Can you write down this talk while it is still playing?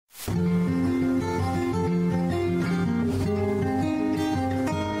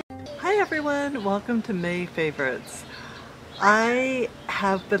everyone, welcome to May Favorites. I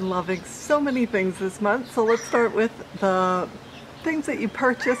have been loving so many things this month, so let's start with the things that you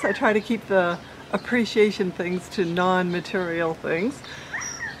purchase. I try to keep the appreciation things to non-material things.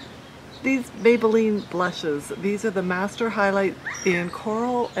 These Maybelline blushes, these are the Master Highlight in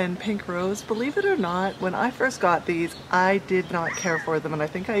Coral and Pink Rose. Believe it or not, when I first got these, I did not care for them, and I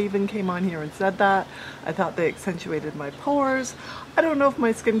think I even came on here and said that. I thought they accentuated my pores. I don't know if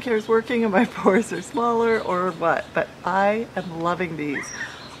my skincare is working and my pores are smaller or what, but I am loving these.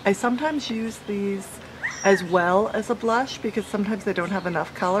 I sometimes use these as well as a blush because sometimes they don't have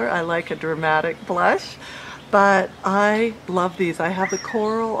enough color. I like a dramatic blush. But I love these. I have the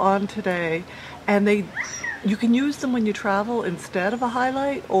Coral on today, and you can use them when you travel instead of a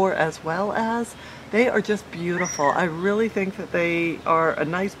highlight or as well as. They are just beautiful. I really think that they are a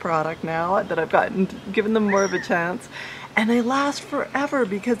nice product now that I've given them more of a chance. And they last forever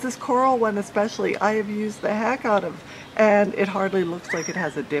because this Coral one especially, I have used the heck out of, and it hardly looks like it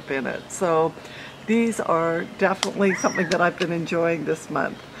has a dip in it. So these are definitely something that I've been enjoying this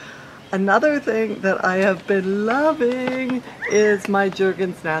month. Another thing that I have been loving is my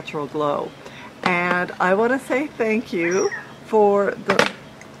Jergens Natural Glow. And I want to say thank you for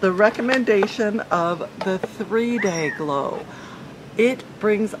the recommendation of the 3-day glow. It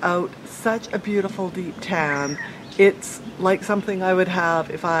brings out such a beautiful deep tan. It's like something I would have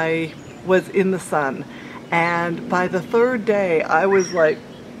if I was in the sun. And by the 3rd day, I was like,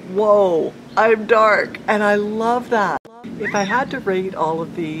 whoa, I'm dark. And I love that. If I had to rate all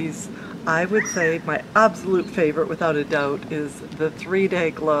of these, I would say my absolute favorite without a doubt is the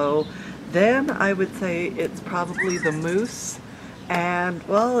 3-day glow. Then I would say it's probably the mousse, and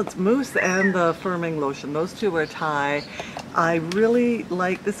well, it's mousse and the firming lotion. Those two are tie. I really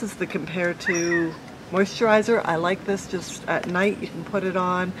like, this is the Compare To moisturizer. I like this just at night, you can put it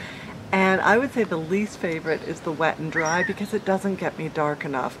on. And I would say the least favorite is the Wet and Dry because it doesn't get me dark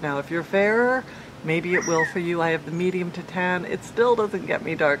enough. Now if you're fairer, maybe it will for you. I have the medium to tan. It still doesn't get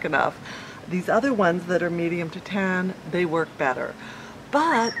me dark enough. These other ones that are medium to tan, they work better.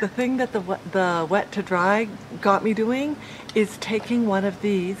 But the thing that the Wet to Dry got me doing is taking one of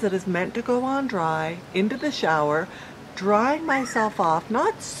these that is meant to go on dry into the shower, drying myself off,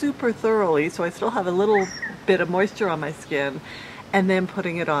 not super thoroughly, so I still have a little bit of moisture on my skin, and then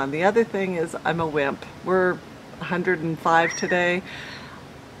putting it on. The other thing is I'm a wimp. We're 105 today.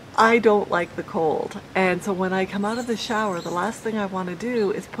 I don't like the cold, and so when I come out of the shower, the last thing I want to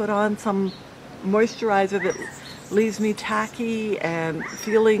do is put on some moisturizer that leaves me tacky and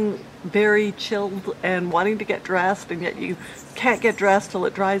feeling very chilled and wanting to get dressed, and yet you can't get dressed till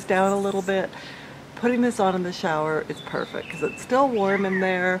it dries down a little bit. Putting this on in the shower is perfect because it's still warm in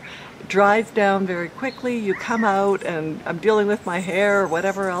there, it dries down very quickly, you come out and I'm dealing with my hair or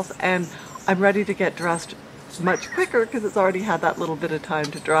whatever else, and I'm ready to get dressed much quicker because it's already had that little bit of time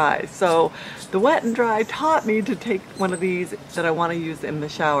to dry. So the Wet and Dry taught me to take one of these that I want to use in the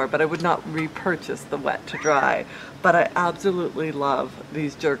shower, but I would not repurchase the Wet to Dry. But I absolutely love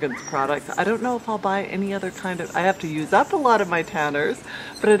these Jergens products. I don't know if I'll buy any other kind of, I have to use up a lot of my tanners,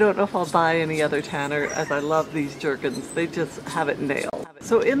 but I don't know if I'll buy any other tanner as I love these Jergens. They just have it nailed.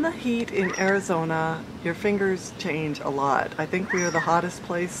 So in the heat in Arizona, your fingers change a lot. I think we are the hottest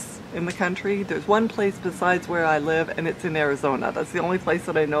place in the country. There's one place besides where I live, and it's in Arizona. That's the only place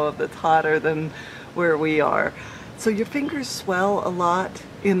that I know of that's hotter than where we are. So your fingers swell a lot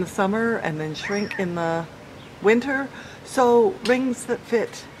in the summer and then shrink in the winter. So rings that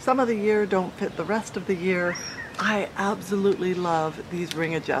fit some of the year don't fit the rest of the year. I absolutely love these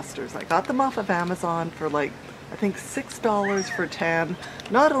ring adjusters. I got them off of Amazon for like, I think $6 for 10.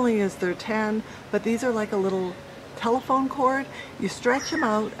 Not only is there 10, but these are like a little telephone cord. You stretch them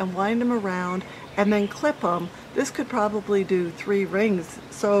out and wind them around and then clip them. This could probably do 3 rings.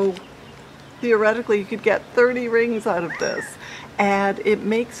 So theoretically you could get 30 rings out of this. And it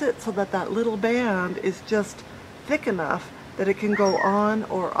makes it so that that little band is just thick enough that it can go on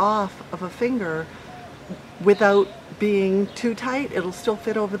or off of a finger without being too tight. It'll still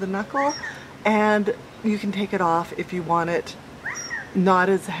fit over the knuckle, and you can take it off if you want it not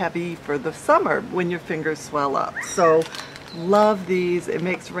as heavy for the summer when your fingers swell up. So love these. It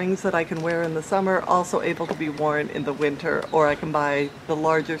makes rings that I can wear in the summer also able to be worn in the winter, or I can buy the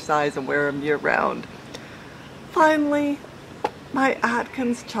larger size and wear them year round. Finally, my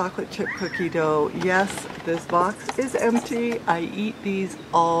Atkins chocolate chip cookie dough. Yes, this box is empty. I eat these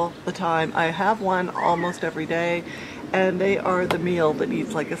all the time. I have one almost every day, and they are the meal that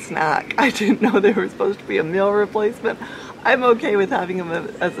eats like a snack. I didn't know they were supposed to be a meal replacement. I'm okay with having them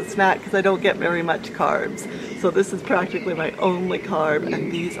as a snack because I don't get very much carbs. So this is practically my only carb,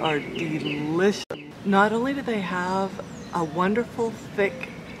 and these are delicious. Not only do they have a wonderful thick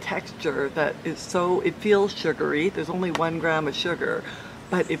texture that is so, it feels sugary. There's only 1 gram of sugar,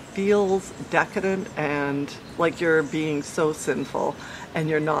 but it feels decadent and like you're being so sinful, and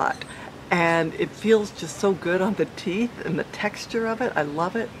you're not. And it feels just so good on the teeth, and the texture of it, I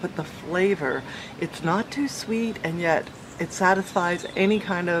love it. But the flavor, it's not too sweet, and yet it satisfies any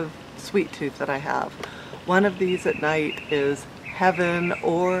kind of sweet tooth that I have. One of these at night is heaven,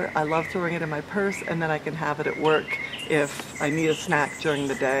 or I love throwing it in my purse and then I can have it at work if I need a snack during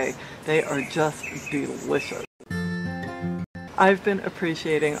the day. They are just delicious. I've been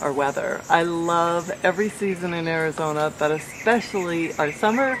appreciating our weather. I love every season in Arizona, but especially our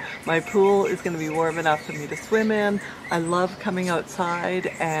summer. My pool is going to be warm enough for me to swim in. I love coming outside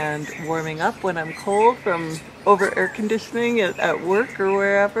and warming up when I'm cold from over air conditioning at work or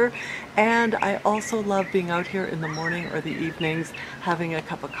wherever. And I also love being out here in the morning or the evenings, having a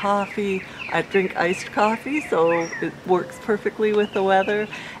cup of coffee. I drink iced coffee, so it works perfectly with the weather.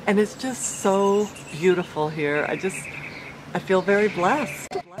 And it's just so beautiful here. I feel very blessed.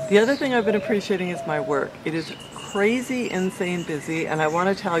 The other thing I've been appreciating is my work. It is crazy, insane busy, and I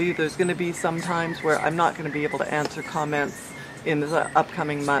want to tell you there's going to be some times where I'm not going to be able to answer comments in the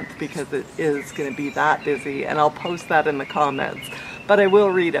upcoming month because it is going to be that busy, and I'll post that in the comments. But I will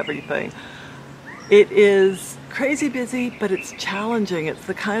read everything. It is crazy busy, but it's challenging. It's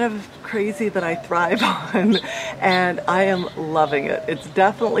the kind of crazy that I thrive on, and I am loving it. It's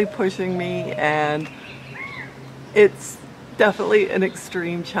definitely pushing me, and it's definitely an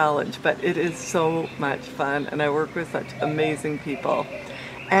extreme challenge, but it is so much fun, and I work with such amazing people.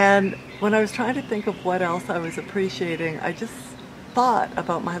 And when I was trying to think of what else I was appreciating, I just thought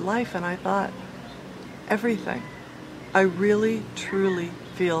about my life, and I thought, everything. I really, truly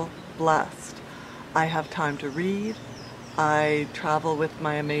feel blessed. I have time to read. I travel with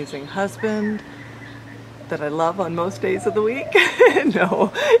my amazing husband that I love on most days of the week.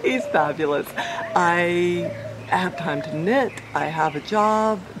 No, he's fabulous. I have time to knit. I have a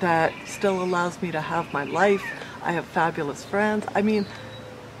job that still allows me to have my life. I have fabulous friends. I mean,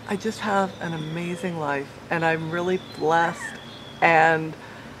 I just have an amazing life, and I'm really blessed, and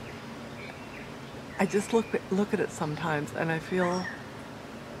I just look at it sometimes and I feel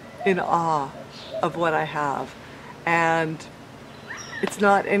in awe of what I have. And it's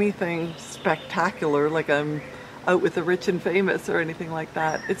not anything spectacular like I'm out with the rich and famous or anything like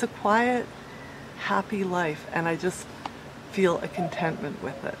that. It's a quiet, happy life, and I just feel a contentment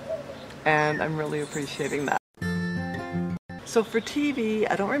with it, and I'm really appreciating that. So for TV,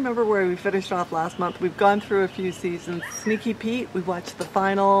 I don't remember where we finished off last month. We've gone through a few seasons. Sneaky Pete, we watched the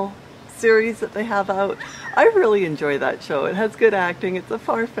final series that they have out. I really enjoy that show. It has good acting. It's a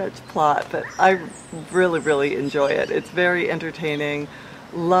far-fetched plot, but I really enjoy it. It's very entertaining.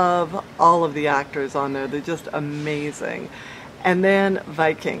 Love all of the actors on there. They're just amazing. And then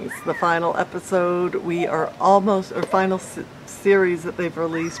Vikings, the final episode, we are almost, or final series that they've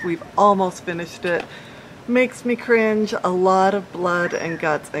released, we've almost finished it. Makes me cringe, a lot of blood and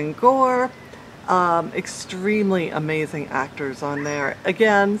guts and gore. Extremely amazing actors on there.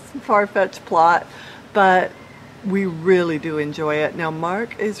 Again, some far-fetched plot, but we really do enjoy it. Now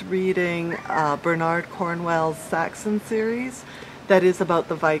Mark is reading Bernard Cornwell's Saxon series that is about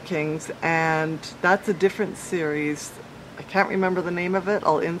the Vikings, and that's a different series. I can't remember the name of it.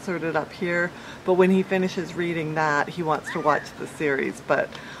 I'll insert it up here. But when he finishes reading that, he wants to watch the series. But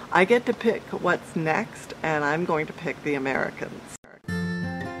I get to pick what's next, and I'm going to pick The Americans.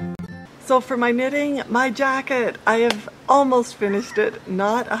 So for my knitting, my jacket, I have almost finished it.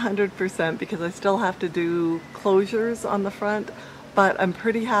 Not 100% because I still have to do closures on the front, but I'm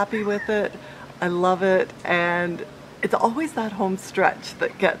pretty happy with it. I love it, and it's always that home stretch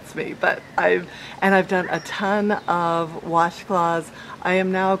that gets me, but I've done a ton of washcloths. I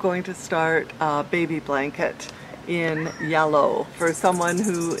am now going to start a baby blanket in yellow for someone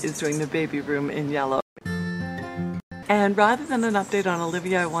who is doing the baby room in yellow. And rather than an update on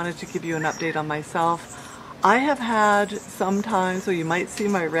Olivia, I wanted to give you an update on myself. I have had some times where you might see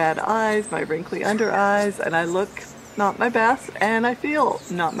my red eyes, my wrinkly under eyes, and I look not my best, and I feel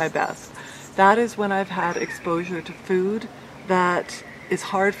not my best. That is when I've had exposure to food that is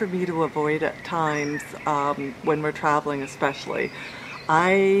hard for me to avoid at times, when we're traveling especially.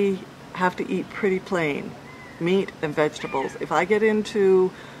 I have to eat pretty plain, meat and vegetables. If I get into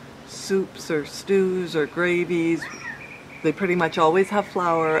soups or stews or gravies, They pretty much always have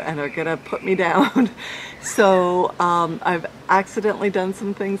flour and are gonna put me down. So I've accidentally done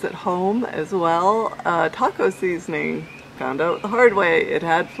some things at home as well. Taco seasoning, found out the hard way, it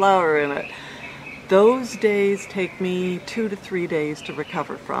had flour in it. Those days take me 2 to 3 days to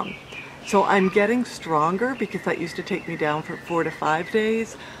recover from. So I'm getting stronger because that used to take me down for 4 to 5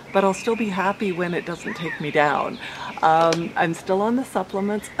 days, but I'll still be happy when it doesn't take me down. I'm still on the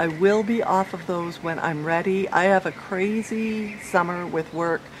supplements. I will be off of those when I'm ready. I have a crazy summer with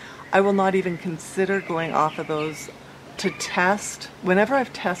work. I will not even consider going off of those to test. Whenever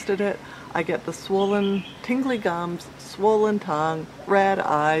I've tested it, I get the swollen, tingly gums, swollen tongue, red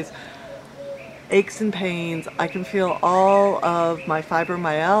eyes, aches and pains. I can feel all of my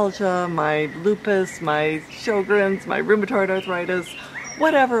fibromyalgia, my lupus, my Sjogren's, my rheumatoid arthritis,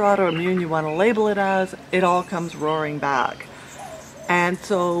 whatever autoimmune you want to label it as, it all comes roaring back. And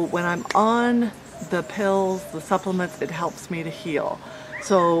so when I'm on the pills, the supplements, it helps me to heal.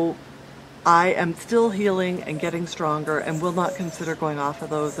 So I am still healing and getting stronger and will not consider going off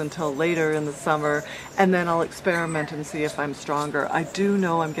of those until later in the summer, and then I'll experiment and see if I'm stronger. I do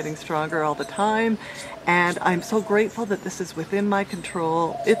know I'm getting stronger all the time, and I'm so grateful that this is within my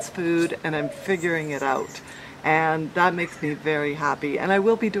control. It's food and I'm figuring it out, and that makes me very happy. And I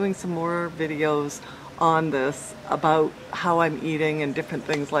will be doing some more videos on this about how I'm eating and different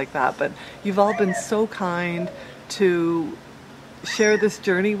things like that, but you've all been so kind to share this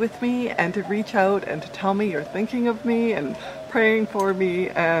journey with me and to reach out and to tell me you're thinking of me and praying for me,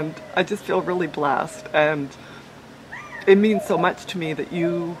 and I just feel really blessed, and it means so much to me that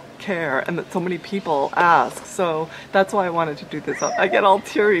you care and that so many people ask. So that's why I wanted to do this. I get all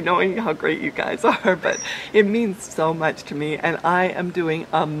teary knowing how great you guys are, but it means so much to me, and I am doing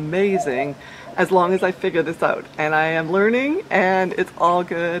amazing as long as I figure this out, and I am learning, and it's all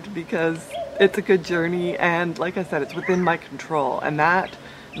good because it's a good journey, and like I said, it's within my control, and that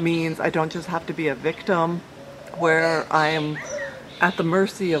means I don't just have to be a victim where I am at the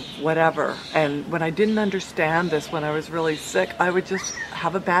mercy of whatever. And when I didn't understand this, when I was really sick, I would just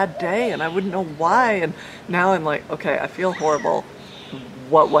have a bad day and I wouldn't know why, and now I'm like, okay, I feel horrible.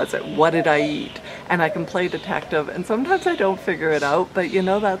 What was it? What did I eat? And I can play detective, and sometimes I don't figure it out, but you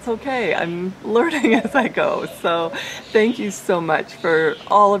know, that's okay. I'm learning as I go. So thank you so much for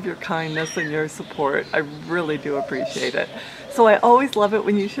all of your kindness and your support. I really do appreciate it. So I always love it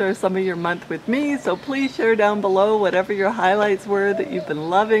when you share some of your month with me, so please share down below whatever your highlights were that you've been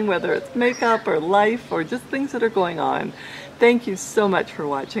loving, whether it's makeup or life or just things that are going on. Thank you so much for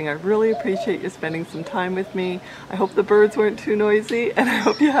watching. I really appreciate you spending some time with me. I hope the birds weren't too noisy, and I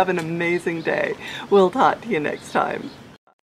hope you have an amazing day. We'll talk to you next time.